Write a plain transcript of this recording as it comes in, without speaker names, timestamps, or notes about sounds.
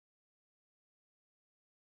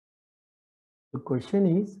The question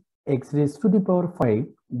is x raised to the power 5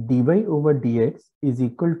 dy over dx is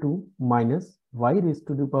equal to minus y raised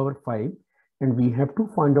to the power 5 and we have to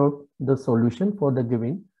find out the solution for the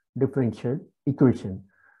given differential equation.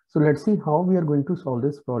 So let's see how we are going to solve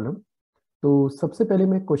this problem. तो सबसे पहले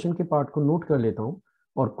मैं question के part को note कर लेता हूँ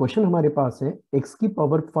और क्वेश्चन हमारे पास है x की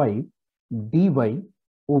power 5 dy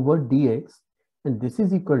over dx and this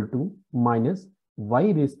is equal to minus y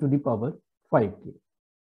raised to the power 5 के।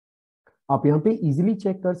 आप यहाँ पे इजीली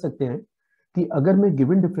चेक कर सकते हैं कि अगर मैं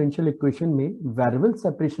गिवन डिफरेंशियल इक्वेशन में वेरिएबल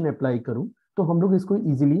सेपरेशन अप्लाई करूं तो हम लोग इसको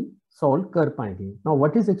इजीली सॉल्व कर पाएंगे। Now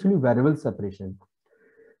what is actually variable separation?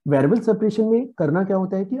 Variable separation में करना क्या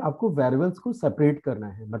होता है कि आपको वेरिएबल्स को सेपरेट करना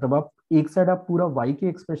है। मतलब आप एक साइड आप पूरा y के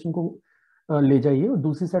एक्सप्रेशन को ले जाइए और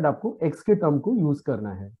दूसरी साइड आपको x के टर्म को यूज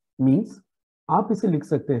करना है। मींस आप इसे लिख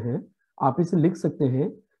सकते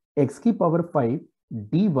हैं x की power 5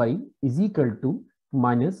 dy is equal to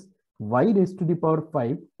minus y raised to the power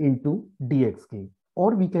 5 into dx k, or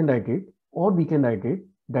we can write it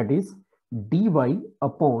that is dy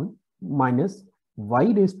upon minus y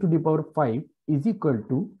raised to the power 5 is equal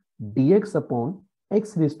to dx upon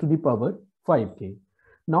x raised to the power 5k.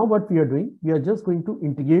 Now what we are doing, we are just going to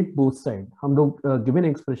integrate both side. हम लोग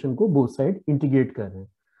given expression को both side integrate कर रहे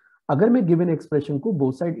हैं। अगर मैं given expression को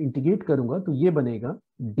both side integrate करूंगा तो ये बनेगा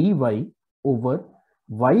dy over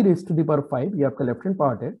y raised to the power 5, ये आपका लेफ्ट हैंड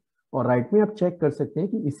पार्ट है, और राइट में आप चेक कर सकते हैं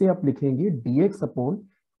कि इसे आप लिखेंगे dx upon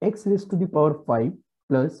x raise to the power 5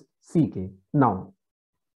 plus c के। Now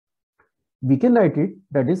we can write it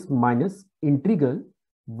that is minus integral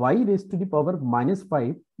y raise to the power minus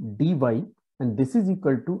 5 dy and this is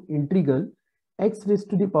equal to integral x raise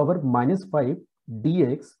to the power minus 5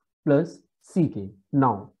 dx plus c के।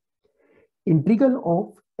 Now integral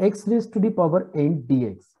of x raise to the power n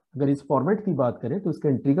dx, अगर इस format की बात करें तो इसका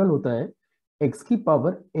integral होता है x की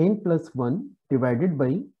power n plus 1 divided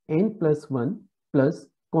by n plus 1 plus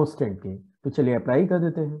constant के। तो चलिए अप्लाई कर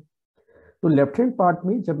देते हैं। तो लेफ्ट हैंड पार्ट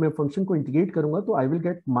में जब मैं फंक्शन को इंटीग्रेट करूंगा तो I will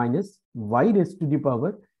get minus y raise to the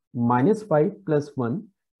power minus 5 plus 1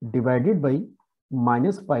 divided by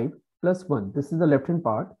minus 5 plus 1, this is the left hand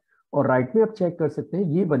part, और राइट में आप चेक कर सकते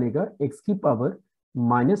हैं ये बनेगा x की power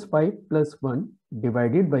minus 5 plus 1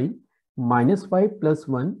 divided by minus 5 plus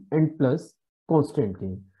 1 and plus constant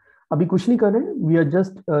के। अभी कुछ नहीं कर रहे हैं, we are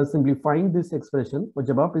just simplifying this expression, और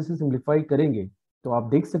जब आप इसे सिंप्लीफाई करेंगे तो आप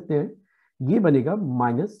देख सकते हैं ये बनेगा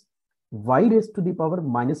minus y raise to the power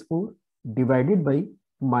minus 4 divided by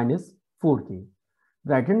minus 4 के।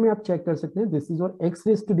 राइट हैंड में आप चेक कर सकते हैं दिस इज और x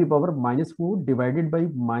raise to the power minus 4 divided by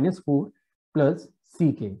minus 4 plus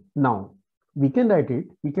c के। Now we can write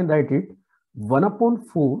it 1 upon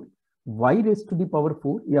 4 y raise to the power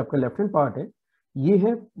 4, ये आपका लेफ्ट हैंड पार्ट है, ये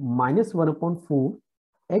है minus 1 upon 4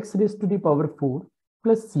 x raised to the power 4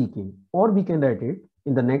 plus ck, or we can write it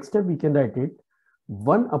in the next step, we can write it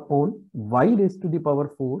 1 upon y raised to the power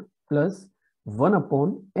 4 plus 1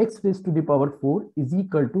 upon x raised to the power 4 is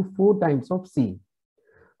equal to 4 times of c.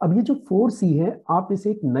 अब ये जो 4c है आप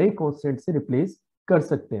इसे एक नए constant से replace कर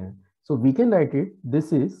सकते हैं। So we can write it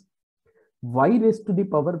this is y raised to the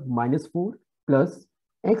power minus 4 plus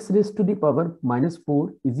x raised to the power minus 4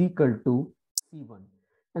 is equal to c1.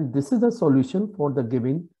 And this is the solution for the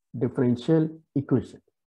given differential equation.